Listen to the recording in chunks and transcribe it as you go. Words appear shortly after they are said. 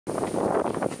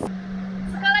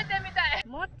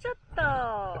っちゃっ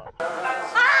た。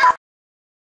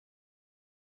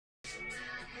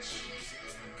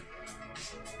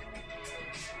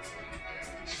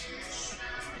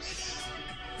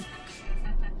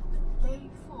Day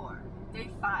 4, day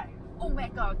 5. Oh my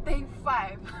god, day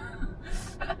 5.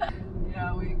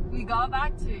 Yeah, we got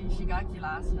back to Ishigaki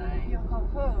last night.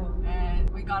 And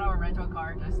we got our rental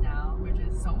car just now, which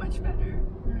is so much better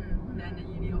than the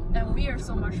Yonehara. And we are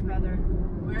so much better.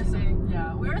 We're sick,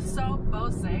 yeah. We were so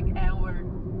both sick and we're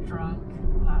drunk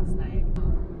last night.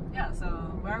 Yeah, so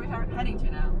where are we heading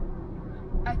to now?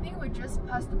 I think we just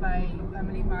passed by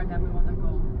Family Mart that we want to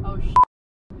go. Oh shit.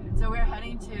 So we're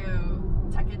heading to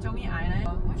Taketomi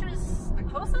Island, which is the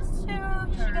closest to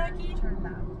Ishigaki. Turn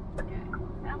left. Okay,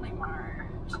 Family Mart.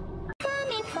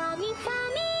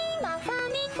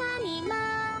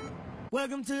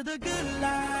 Welcome to the good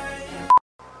life.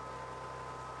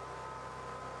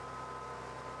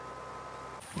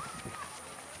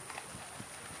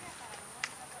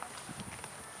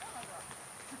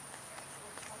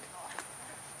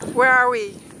 Where are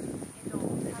we?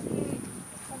 Taketomi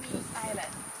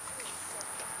Island.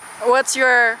 What's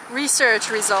your research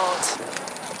result?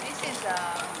 This is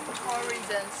a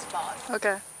tourism spot.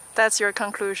 Okay, that's your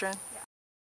conclusion.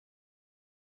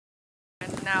 Yeah.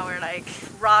 And now we're like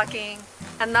rocking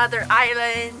another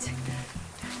island.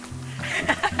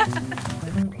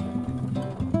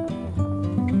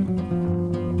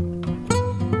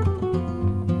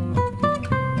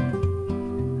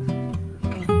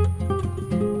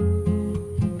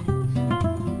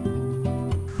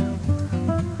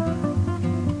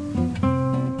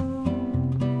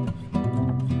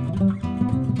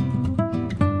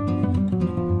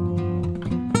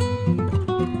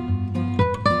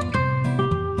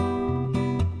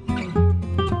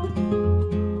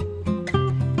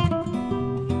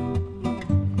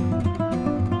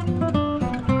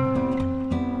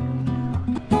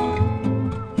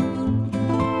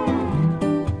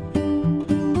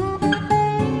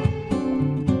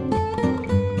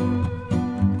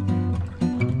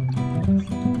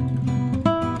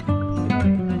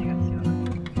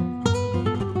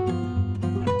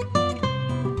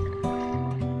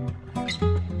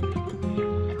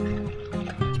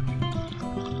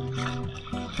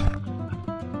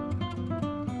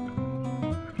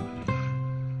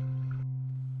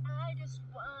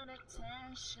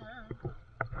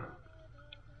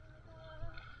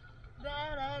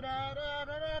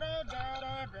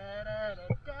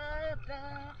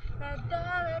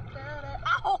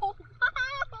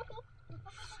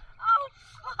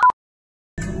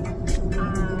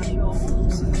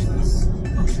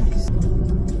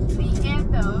 The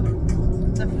end of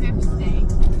the 5th day.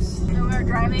 So we're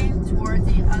driving towards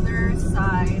the other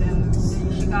side of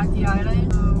Ishigaki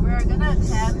Island. So we're gonna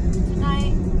camp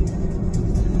tonight.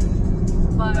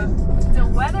 But the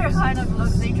weather kind of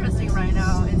looks interesting right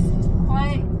now. It's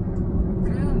quite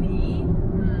gloomy.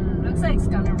 Looks like it's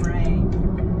gonna rain.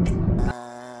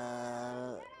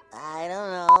 I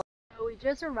don't know. So we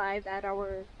just arrived at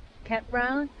our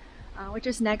campground, which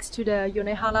is next to the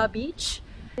Yonehara Beach.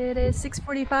 It is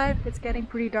 6:45. It's getting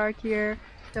pretty dark here,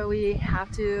 so we have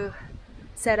to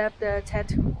set up the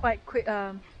tent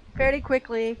fairly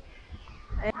quickly.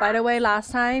 And by the way, last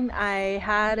time I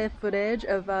had a footage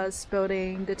of us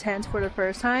building the tent for the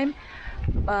first time,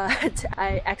 but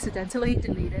I accidentally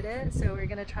deleted it. So we're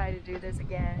gonna try to do this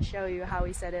again, show you how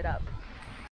we set it up.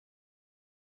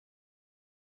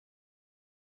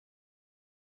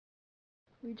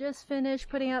 We just finished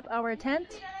putting up our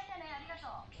tent,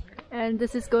 and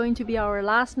this is going to be our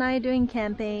last night doing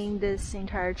camping this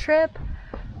entire trip,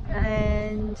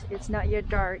 and it's not yet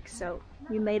dark, so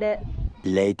we made it.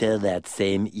 Later that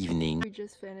same evening. We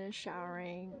just finished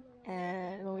showering,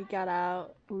 and when we got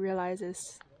out we realized it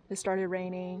started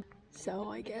raining,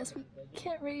 so I guess we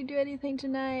can't really do anything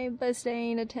tonight but stay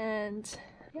in a tent.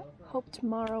 Hope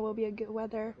tomorrow will be a good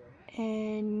weather,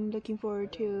 and looking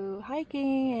forward to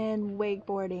hiking and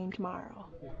wakeboarding tomorrow.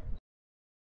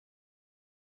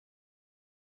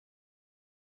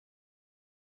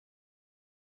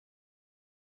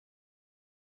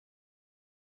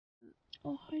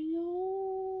 Ohayo.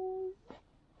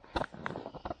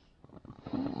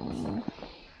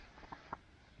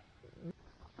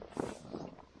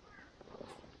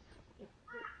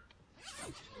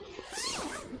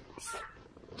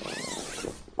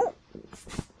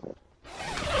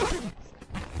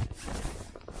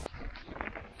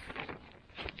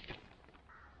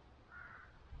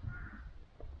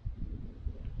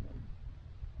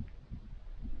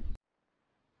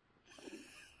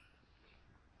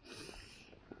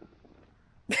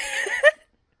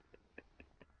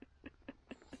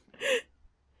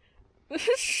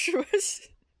 什么？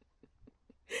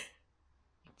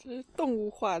这是动物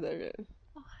化的人。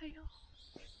哦，还有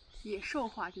野兽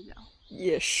化，就叫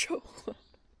野兽化。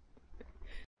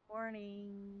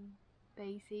Morning,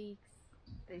 day 6.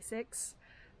 Day 6.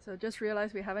 So just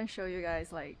realized we haven't shown you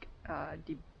guys like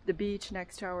the beach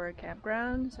next to our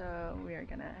campground. So we are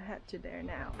gonna head to there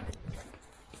now.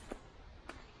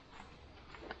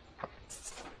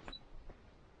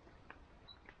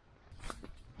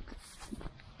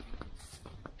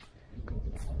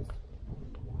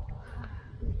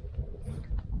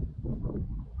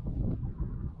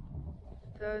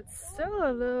 So it's still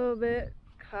a little bit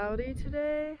cloudy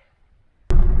today.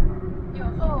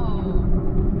 Yo-ho!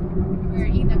 We're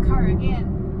in the car again.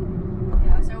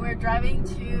 Yeah, so we're driving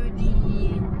to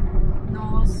the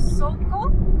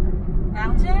Nosoko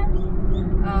mountain.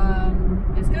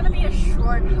 It's gonna be a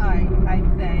short hike, I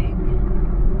think.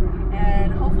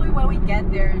 And hopefully when we get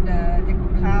there, the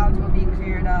clouds will be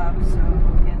cleared up so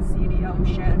we can see the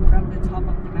ocean from the top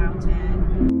of the mountain.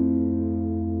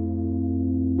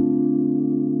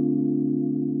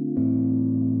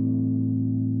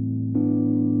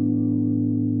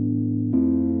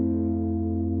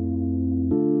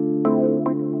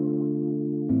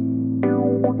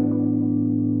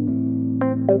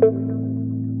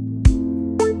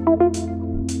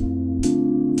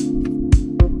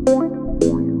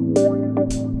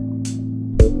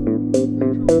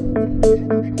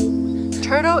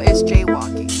 Turtle is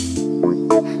jaywalking.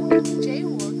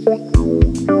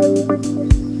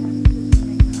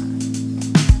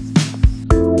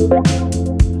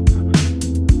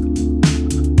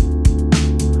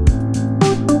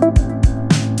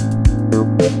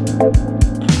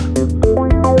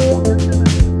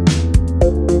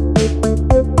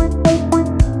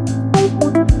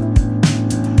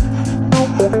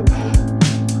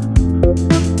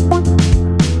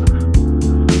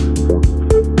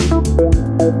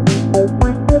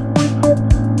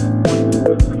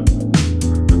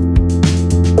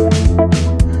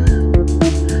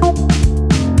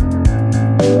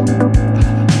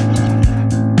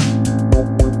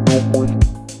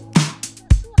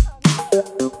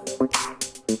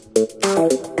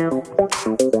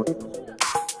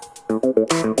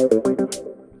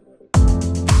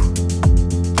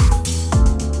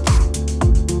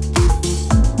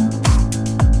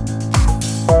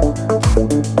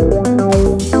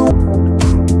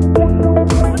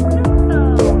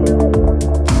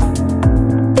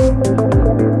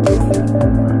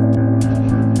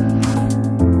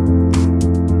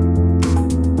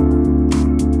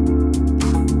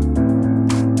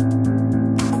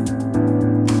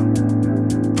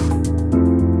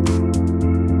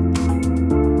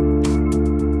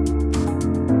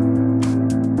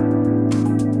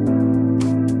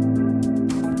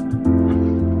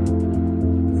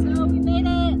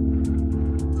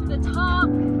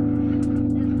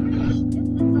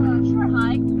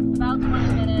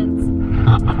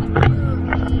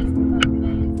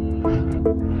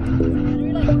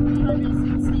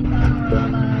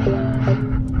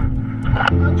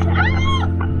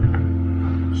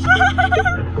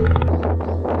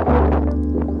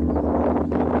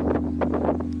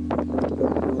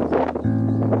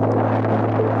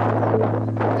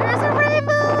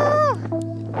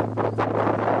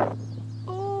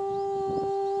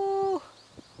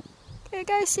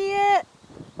 See it?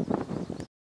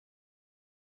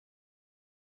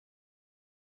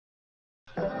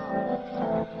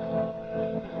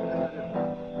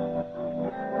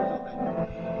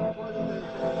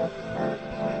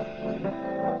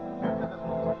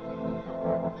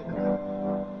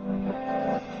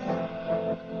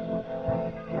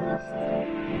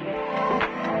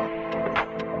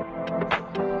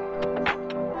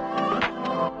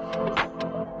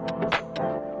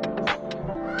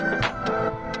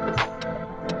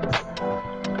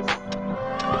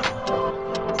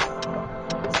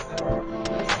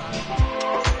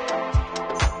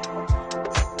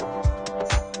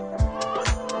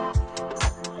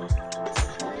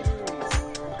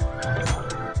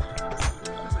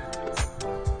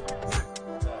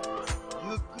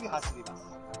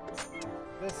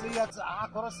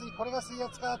これが水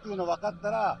圧かっていうの分かっ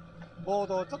たら、ボー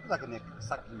ドをちょっとだけね、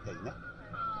さっきみたいにね、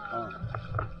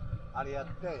あれやっ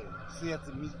て水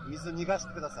圧、水逃がし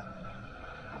てください。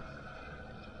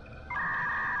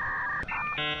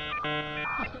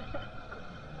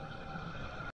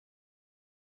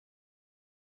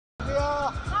行くよ。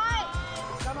は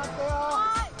い。捕まってよ。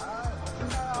はい。落ちん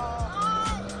なよ。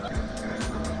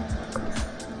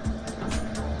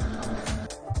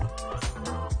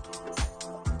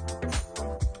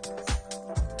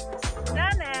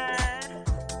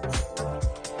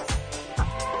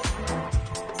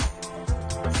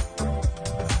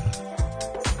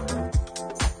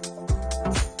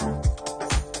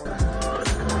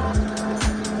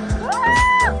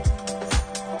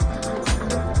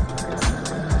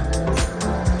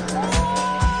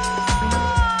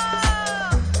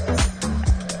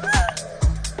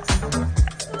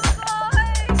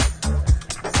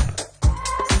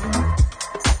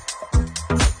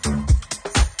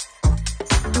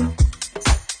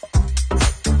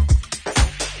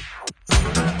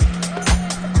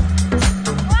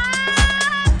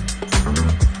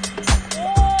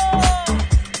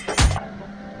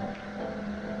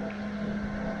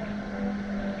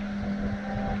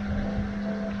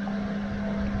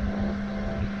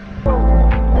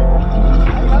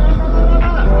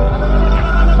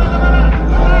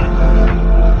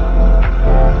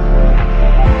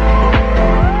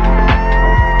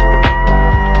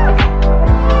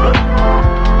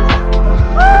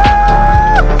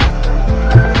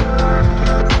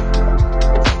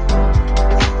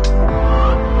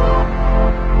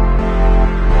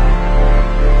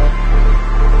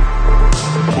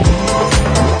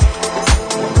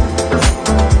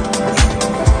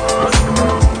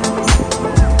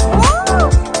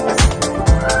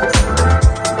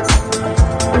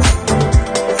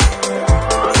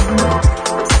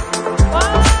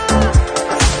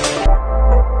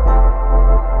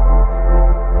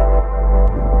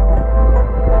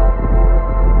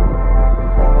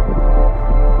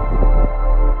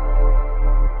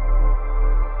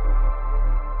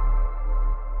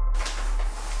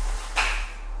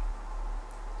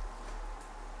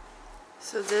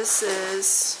So this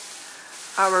is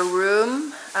our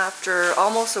room after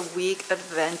almost a week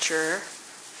adventure.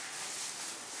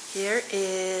 Here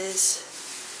is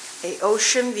an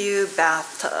ocean view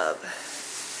bathtub.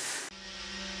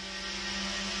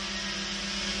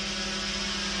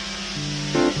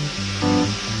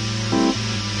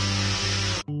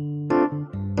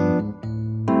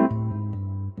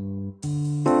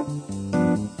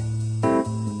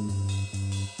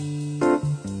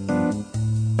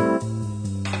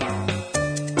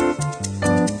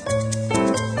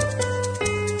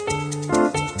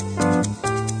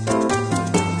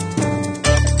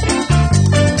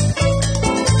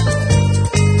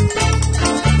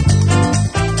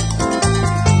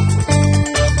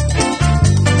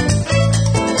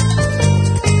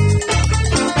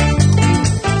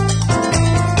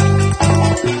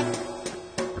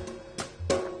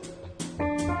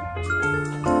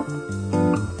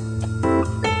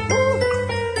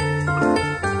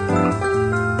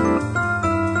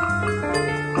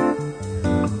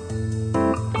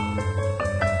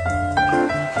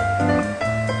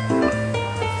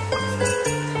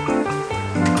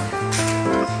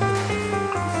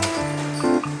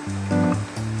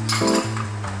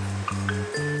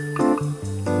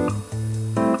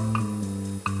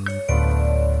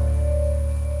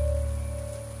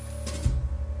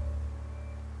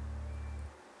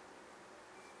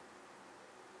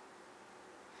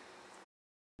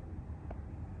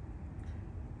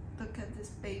 Look at this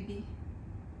baby.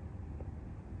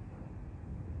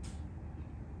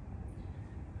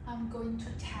 I'm going to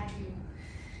tag you.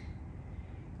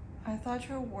 I thought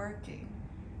you were working.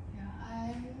 Yeah,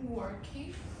 I'm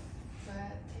working,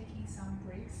 but taking some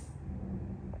breaks.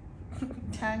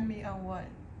 Tag me on what?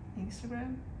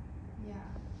 Instagram? Yeah.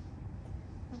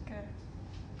 Okay.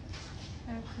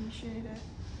 I appreciate it.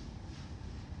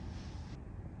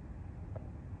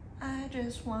 I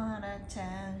just want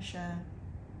attention.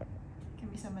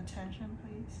 Give me some attention,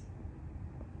 please.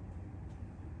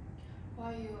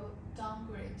 Why you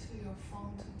downgrade to your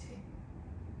phone to take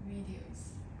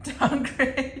videos?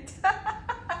 Downgrade.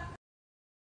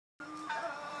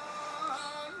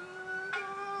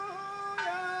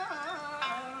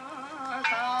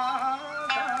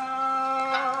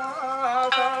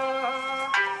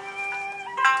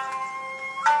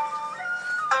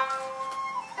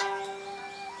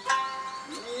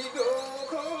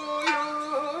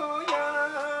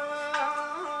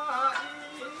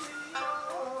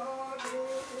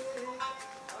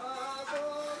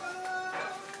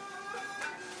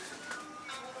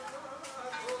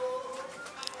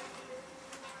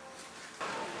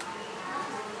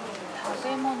食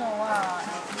べ物は、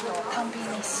単品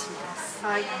にします。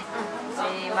はい。ジ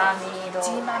ーマミ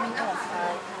豆腐。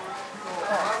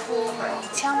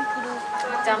チャンプルー。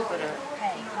チャンプルー。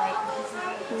はい。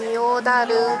ニオダ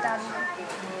ル。は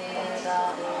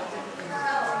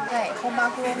い。本マ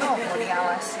グロの盛り合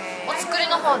わせ。お作り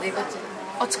の方でこっち。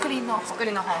お作りの。作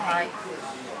りの方。はい。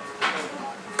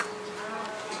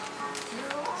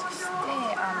そして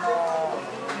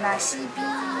梨ビー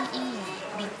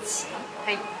リッチ。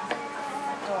はい。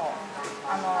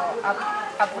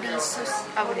炙り寿司。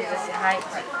炙り寿司。はい。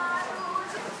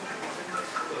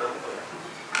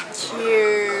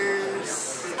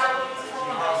Cheers。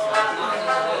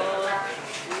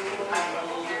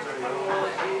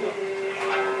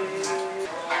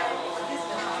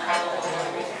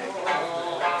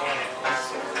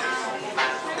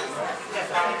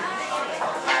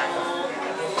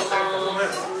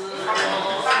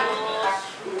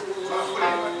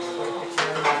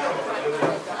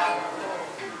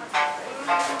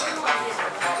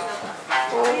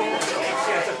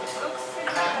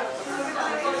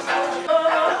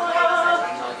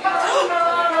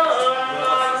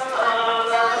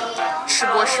吃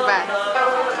播失败。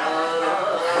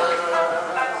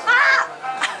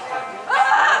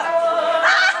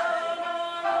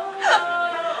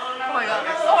Oh my god!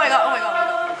 Oh my god! Oh my god! Oh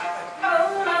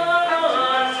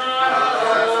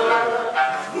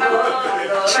my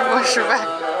god! 吃播失败。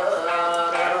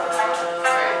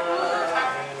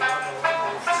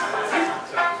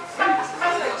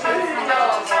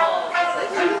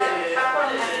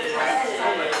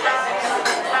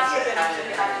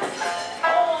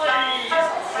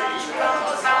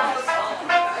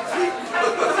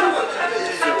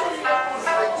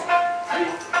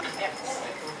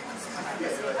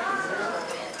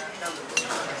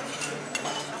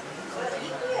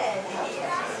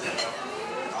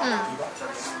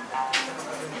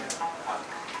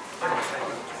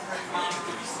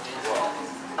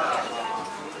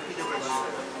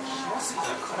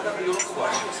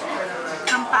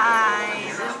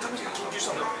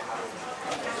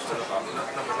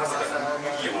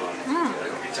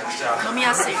飲み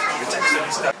やすい。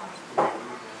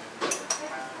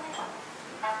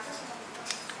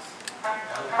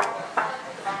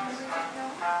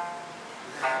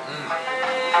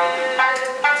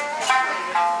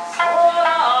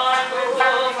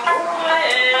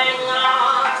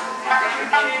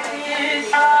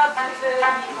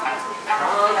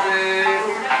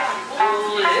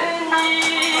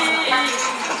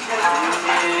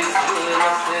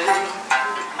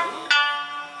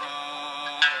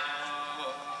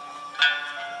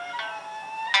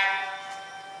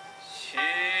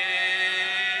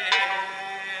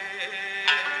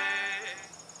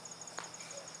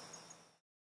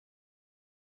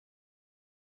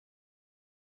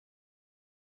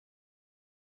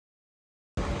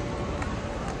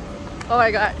Oh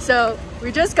my god, so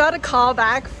we just got a call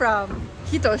back from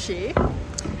Hitoshi,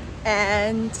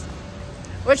 and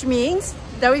which means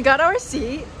that we got our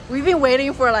seat. We've been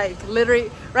waiting for like literally,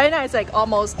 right now it's like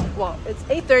almost, well, it's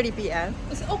 8:30 p.m.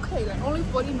 It's okay, like only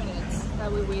 40 minutes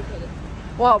that we waited.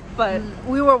 Well, but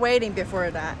we were waiting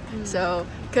before that. So,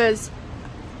 because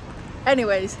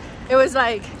anyways, it was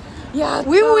like, Yeah,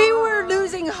 we were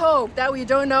losing hope that we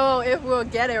don't know if we'll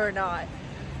get it or not.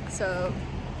 So,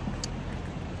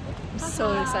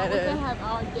 so We excited. can have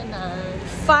our dinner.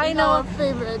 Final, Our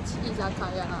favorite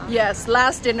izakaya. yes,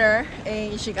 last dinner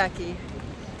in Ishigaki.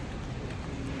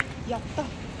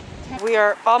 We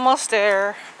are almost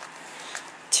there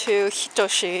to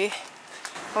Hitoshi.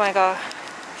 Oh my god,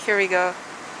 here we go.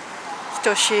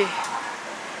 Hitoshi.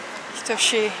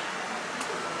 Hitoshi.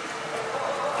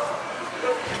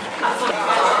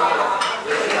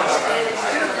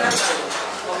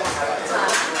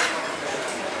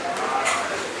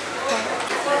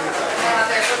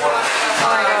 Oh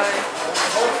my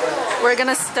god. We're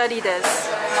gonna study this.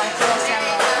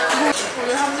 我觉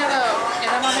得他们家的椰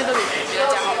蛋泡面都比别的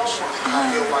家好吃。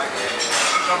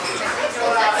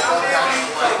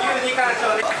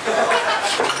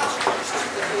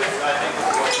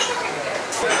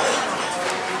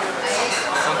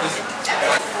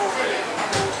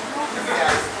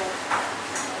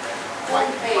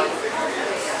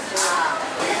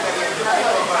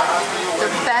The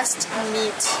best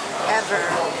meat ever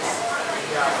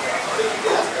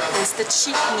is the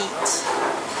cheek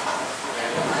meat.